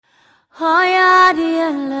Hello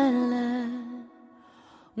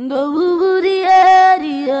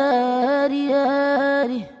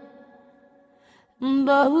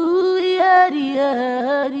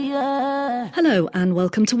and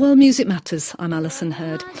welcome to World Music Matters. I'm Alison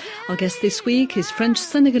Hurd. Our guest this week is French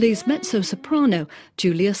Senegalese mezzo-soprano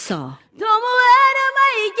Julia Sarr.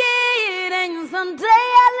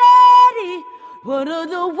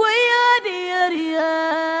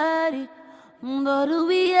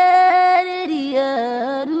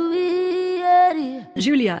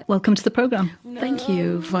 Julia, welcome to the programme. Thank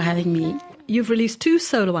you for having me. You've released 2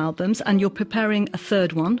 solo albums and you're preparing a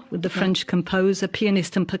third one with the French composer,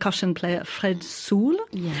 pianist and percussion player Fred Soul.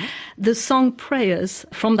 Yeah. The song Prayers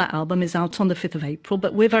from that album is out on the 5th of April,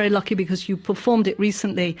 but we're very lucky because you performed it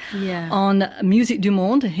recently on Musique du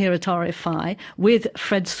Monde here at RFI with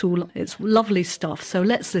Fred Soul. It's lovely stuff, so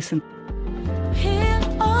let's listen.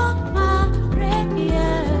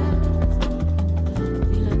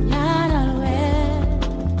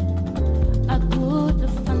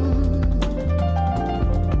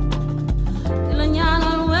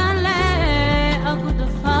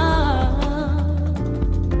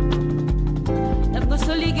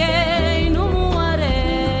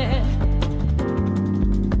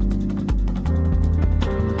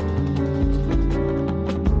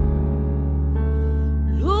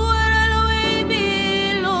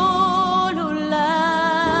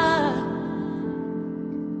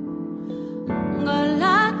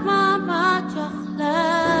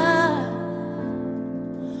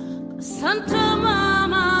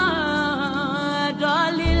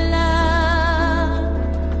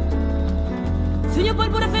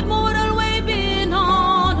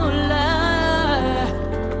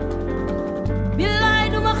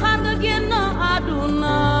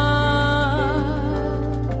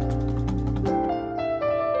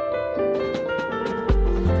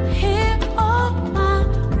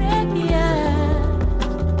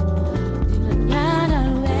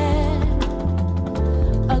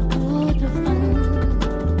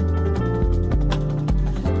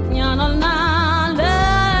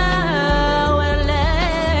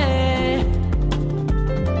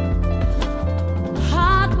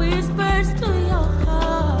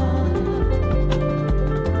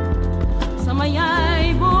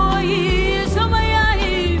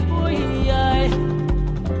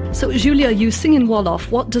 So, Julia, you sing in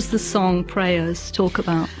Wolof. What does the song Prayers talk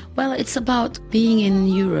about? Well, it's about being in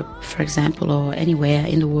Europe, for example, or anywhere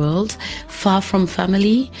in the world, far from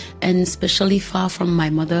family, and especially far from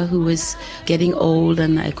my mother, who was getting old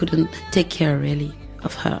and I couldn't take care really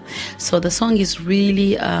of her. So the song is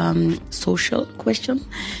really social question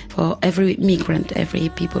for every migrant, every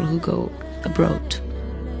people who go abroad.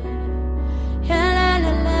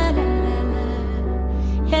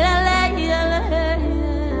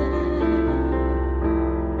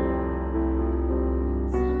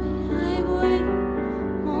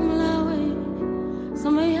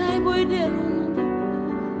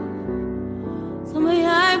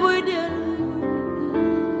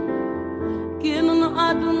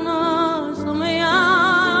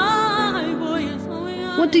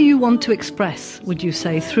 What do you want to express, would you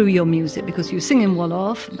say, through your music? Because you sing in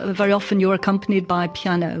Wolof, very often you're accompanied by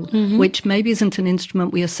piano, which maybe isn't an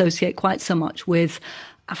instrument we associate quite so much with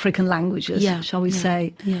African languages, shall we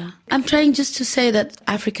say. Yeah. I'm trying just to say that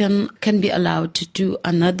African can be allowed to do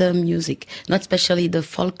another music, not especially the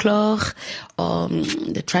folklore or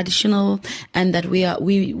the traditional, and that we are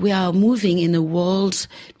moving in a world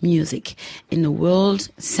music, in a world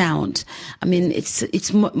sound. I mean,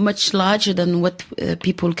 it's much larger than what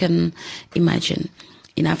people can imagine.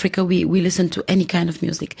 In Africa, we listen to any kind of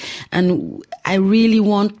music. And I really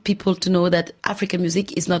want people to know that African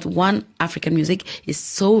music is not one African music. It's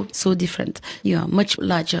so different. Yeah, much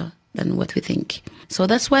larger than what we think. So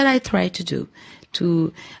that's what I try to do.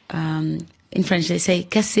 In French, they say,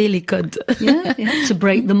 casser les codes. To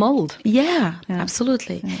break the mold. Yeah,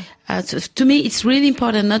 absolutely. Yeah. To me, it's really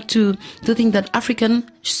important not to think that African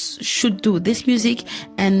should do this music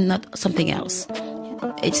and not something else.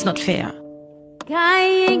 It's not fair.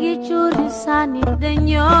 Kaingi churi sani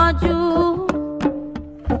denyoju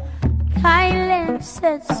Kaile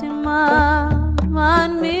setsima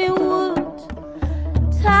man mi wood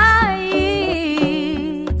Tai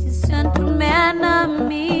gentlemana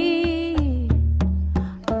mi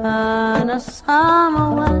Ana sama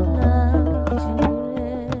wala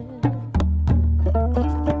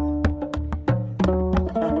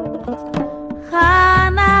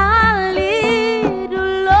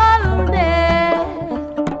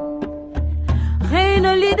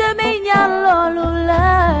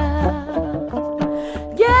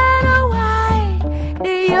Get away.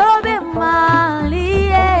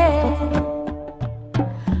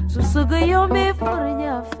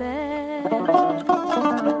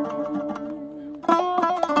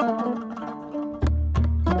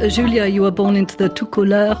 Julia, you were born into the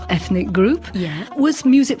Toucouleur ethnic group. Yeah. Was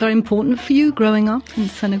music very important for you growing up in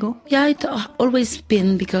Senegal? Yeah, it always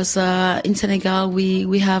been, because in Senegal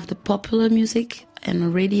we have the popular music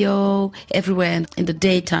and radio everywhere in the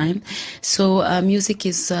daytime. So music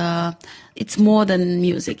is it's more than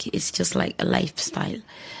music. It's just like a lifestyle.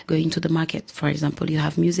 Going to the market, for example, you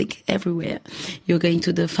have music everywhere. You're going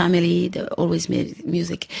to the family, there always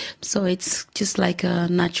music. So it's just like a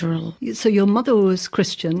natural. So your mother was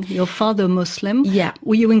Christian, your father Muslim. Yeah.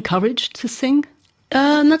 Were you encouraged to sing?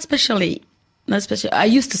 Not especially. I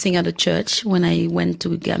used to sing at a church when I went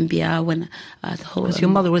to Gambia. Because your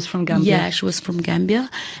mother was from Gambia? Yeah, she was from Gambia.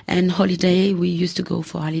 And holiday, we used to go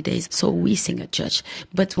for holidays. So we sing at church.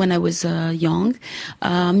 But when I was young,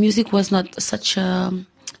 music was not such a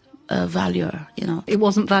value, you know. It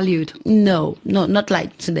wasn't valued? No, not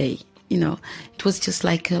like today, you know. It was just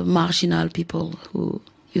like marginal people who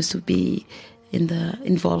used to be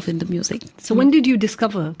involved in the music. So when did you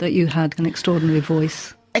discover that you had an extraordinary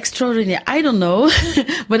voice? Extraordinary, I don't know,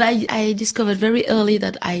 but I discovered very early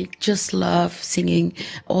that I just love singing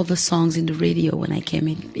all the songs in the radio when I came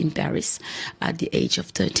in Paris at the age of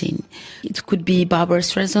 13. It could be Barbara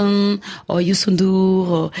Streisand or Youssou N&rsquo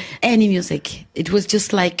or any music. It was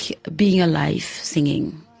just like being alive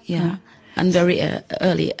singing, yeah, and very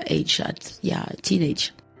early age,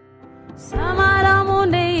 teenage.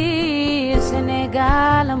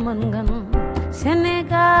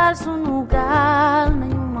 Senegal sunu gaal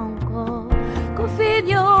nañu manko ko fi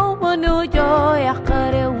ñëw mënu jooy ak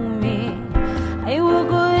réew mi ay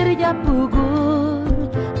góor jàpp góor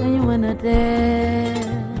nañu mën a dee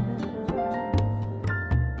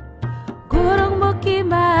góor ak mbokki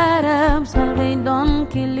mbaaram salbay doon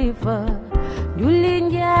kilifa julli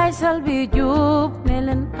njaay salbi jub ne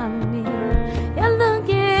leen ami yàlla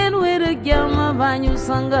ngeen wér ak jàmm ba ñu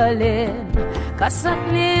sangaleen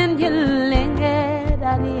Kasaklen jelenge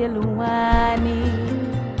dari luwani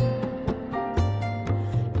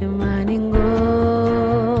Imaningo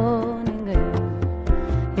ninga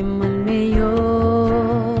Imalmeyo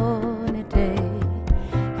nete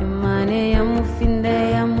Imane yamufinde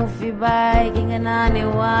yamufibai Kinganane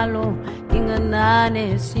walo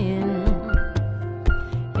kinganane sin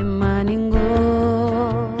Imaningo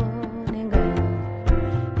ninga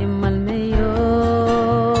Imalmeyo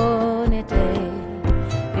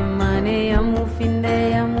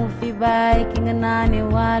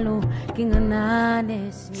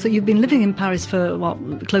So you've been living in Paris for,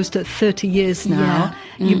 close to 30 years now.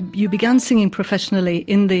 Yeah. You began singing professionally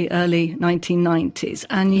in the early 1990s,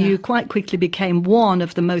 and you quite quickly became one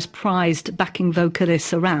of the most prized backing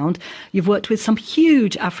vocalists around. You've worked with some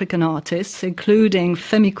huge African artists, including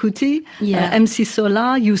Femi Kuti, MC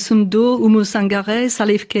Sola, Youssou N&rsquo, Oumou Sangaré,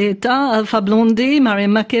 Salif Keita, Alpha Blondy,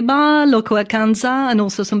 Miriam Makeba, Lokua Kanza, and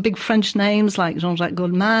also some big French names like Jean-Jacques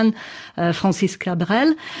Goldman, Francis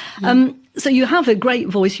Cabrel. So you have a great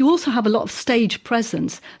voice. You also have a lot of stage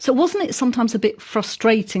presence. So wasn't it sometimes a bit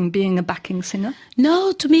frustrating being a backing singer?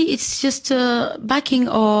 No, to me, it's just backing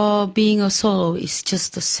or being a solo is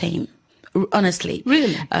just the same. Honestly.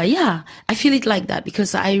 Really? Yeah, I feel it like that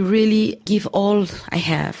because I really give all I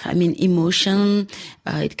have. I mean, emotion,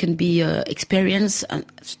 it can be experience.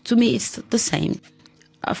 To me, it's the same.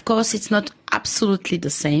 Of course, it's not absolutely the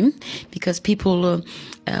same because people,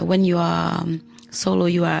 when you are solo,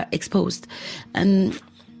 you are exposed. And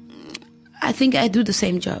I think I do the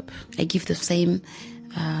same job. I give the same...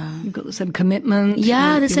 You've got the same commitment.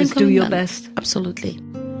 Yeah, the same commitment. Do your best. Absolutely.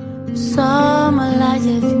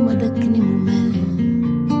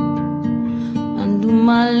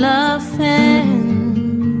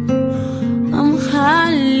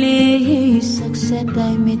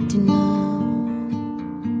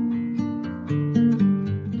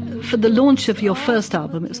 For the launch of your first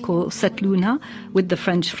album, it's called Cette Luna, with the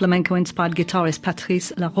French flamenco-inspired guitarist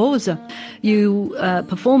Patrice Larose. You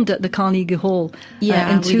performed at the Carnegie Hall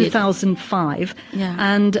in 2005,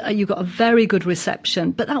 and you got a very good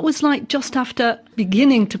reception. But that was like just after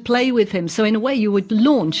beginning to play with him. So in a way, you were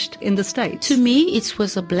launched in the States. To me, it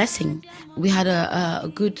was a blessing. We had a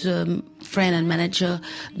good friend and manager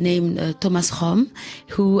named Thomas Rom,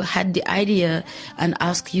 who had the idea and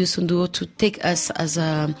asked Youssou N&rsquo to take us as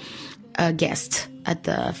a guest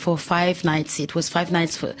for 5 nights. It was 5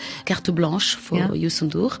 nights for carte blanche for Youssou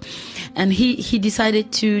N&rsquo, and he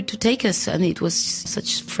decided to take us, and it was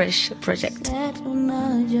such a fresh project.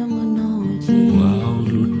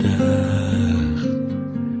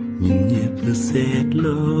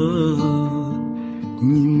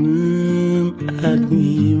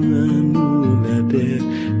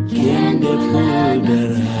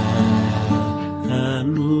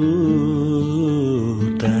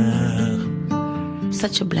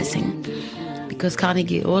 such a blessing, because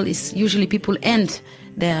Carnegie Hall is usually people end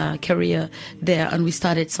their career there, and we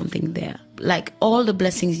started something there. Like all the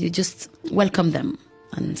blessings, you just welcome them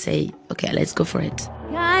and say, okay, let's go for it.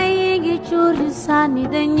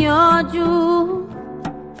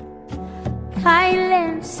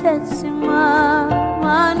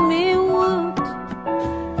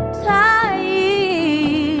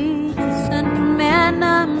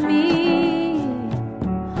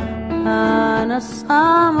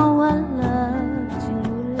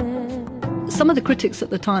 Some of the critics at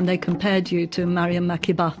the time, they compared you to Miriam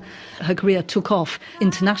Makeba. Her career took off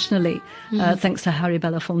internationally thanks to Harry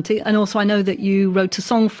Belafonte. And also I know that you wrote a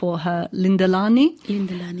song for her, Lindelani.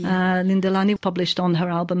 Lindelani, published on her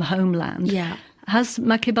album Homeland. Yeah. Has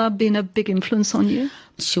Makeba been a big influence on you?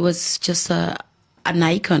 She was just an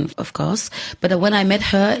icon, of course. But when I met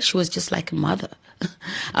her, she was just like a mother.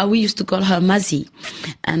 We used to call her Mazi.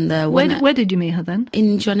 And where did you meet her then?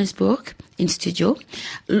 In Johannesburg, in studio.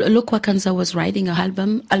 Lokua Kanza was writing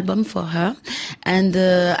an album for her, and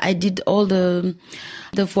I did all the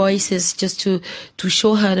voices just to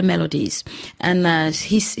show her the melodies. And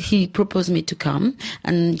he proposed me to come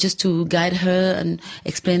and just to guide her and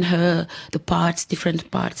explain her the parts,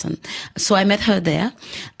 different parts. And so I met her there,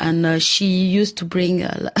 and she used to bring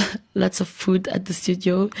lots of food at the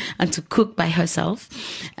studio and to cook by herself.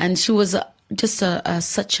 And she was just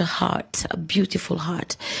such a heart, a beautiful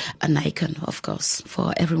heart, an icon, of course,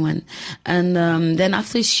 for everyone. And then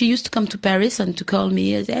after, she used to come to Paris and to call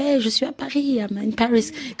me, hey, je suis à Paris, I'm in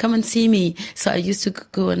Paris, come and see me. So I used to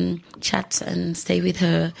go and chat and stay with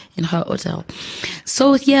her in her hotel.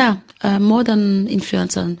 So yeah, more than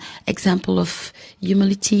influence, an example of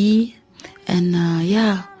humility and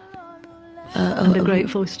and a great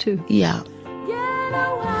voice too. Yeah.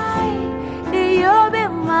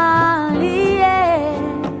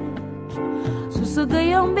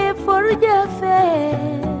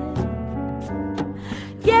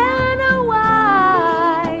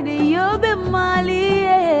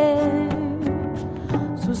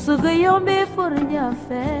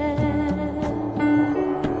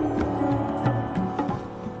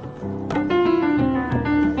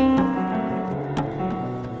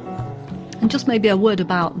 And just maybe a word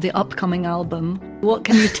about the upcoming album. What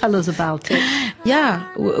can you tell us about it? Yeah,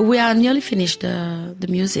 we are nearly finished the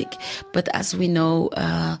music, but as we know,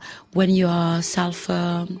 when you are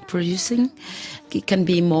self-producing, it can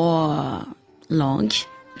be more long, it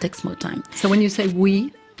takes more time. So when you say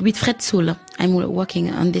we? With Fred Soul, I'm working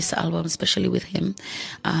on this album, especially with him.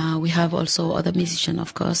 We have also other musicians,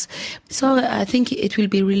 of course. So I think it will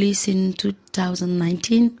be released in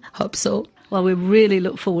 2019, hope so. Well, we really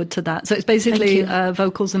look forward to that. So it's basically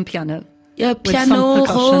vocals and piano. Yeah, piano,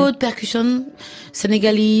 road, percussion,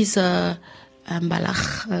 Senegalese,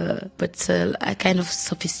 balach, but a kind of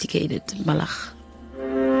sophisticated balach.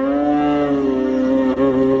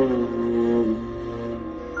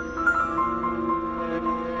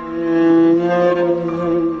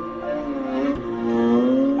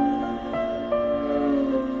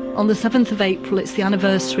 On the 7th of April, it's the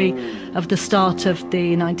anniversary of the start of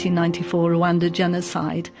the 1994 Rwanda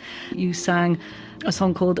genocide. You sang a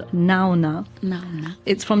song called Nauna. Nauna.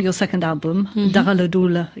 It's from your second album,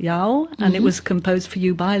 Daraludul Yow, and it was composed for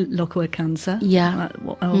you by Lokua Kanza,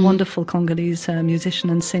 a wonderful Congolese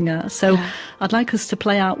musician and singer. So I'd like us to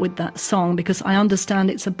play out with that song, because I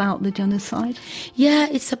understand it's about the genocide. Yeah,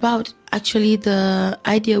 it's about actually the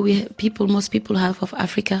idea most people have of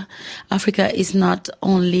Africa. Africa is not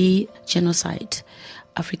only genocide.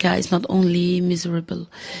 Africa is not only miserable.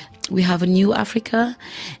 We have a new Africa,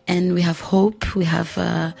 and we have hope. We have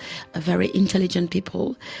a very intelligent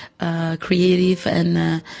people, creative,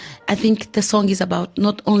 and I think the song is about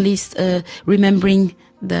not only remembering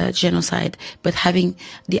the genocide, but having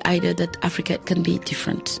the idea that Africa can be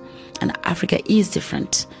different, and Africa is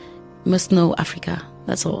different. You must know Africa.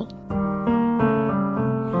 That's all.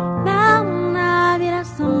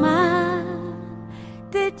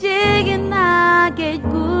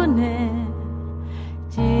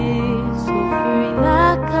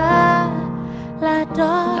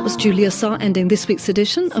 That was Julia Sarr ending this week's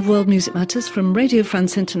edition of World Music Matters from Radio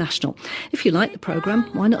France International. If you like the programme,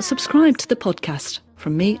 why not subscribe to the podcast?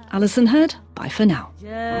 From me, Alison Hurd, bye for now.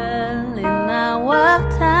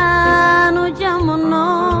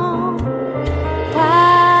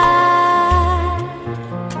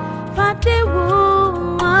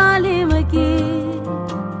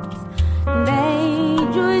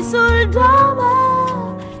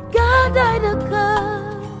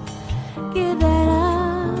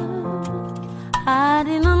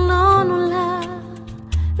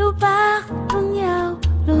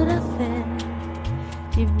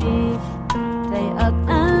 tay ak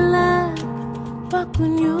Allah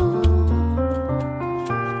bakkuñu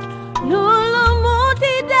loolu mu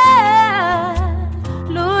di dee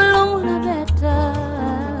loolu mu la betta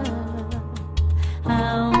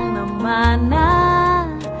am na maana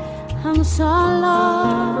am solo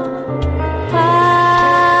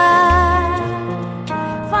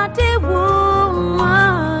fàtte wu ma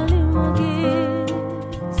li ma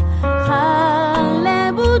gis xale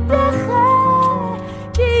bu dexe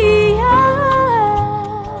ci yaa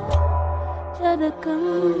ca dëkkam